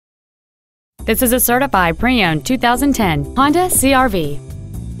This is a certified pre-owned 2010 Honda CR-V.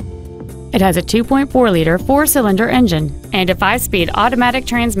 It has a 2.4-liter four-cylinder engine and a 5-speed automatic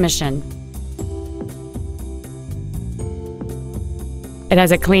transmission. It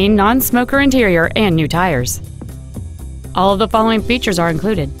has a clean, non-smoker interior and new tires. All of the following features are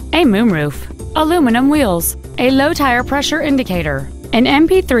included: a moonroof, aluminum wheels, a low tire pressure indicator, an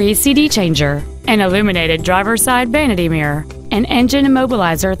MP3 CD changer, an illuminated driver's side vanity mirror, an engine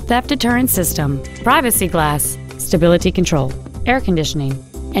immobilizer theft deterrent system, privacy glass, stability control, air conditioning,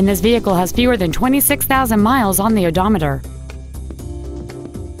 and this vehicle has fewer than 26,000 miles on the odometer.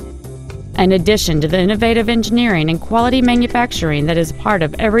 In addition to the innovative engineering and quality manufacturing that is part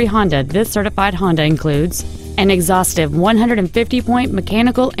of every Honda, this certified Honda includes an exhaustive 150-point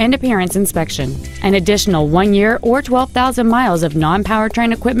mechanical and appearance inspection, an additional 1 year or 12,000 miles of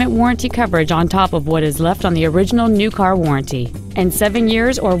non-powertrain equipment warranty coverage on top of what is left on the original new car warranty, and 7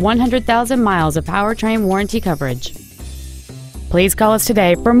 years or 100,000 miles of powertrain warranty coverage. Please call us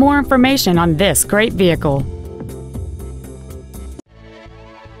today for more information on this great vehicle.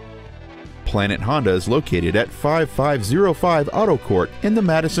 Planet Honda is located at 5505 Auto Court in the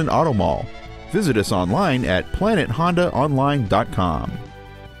Matteson Auto Mall. Visit us online at planethondaonline.com.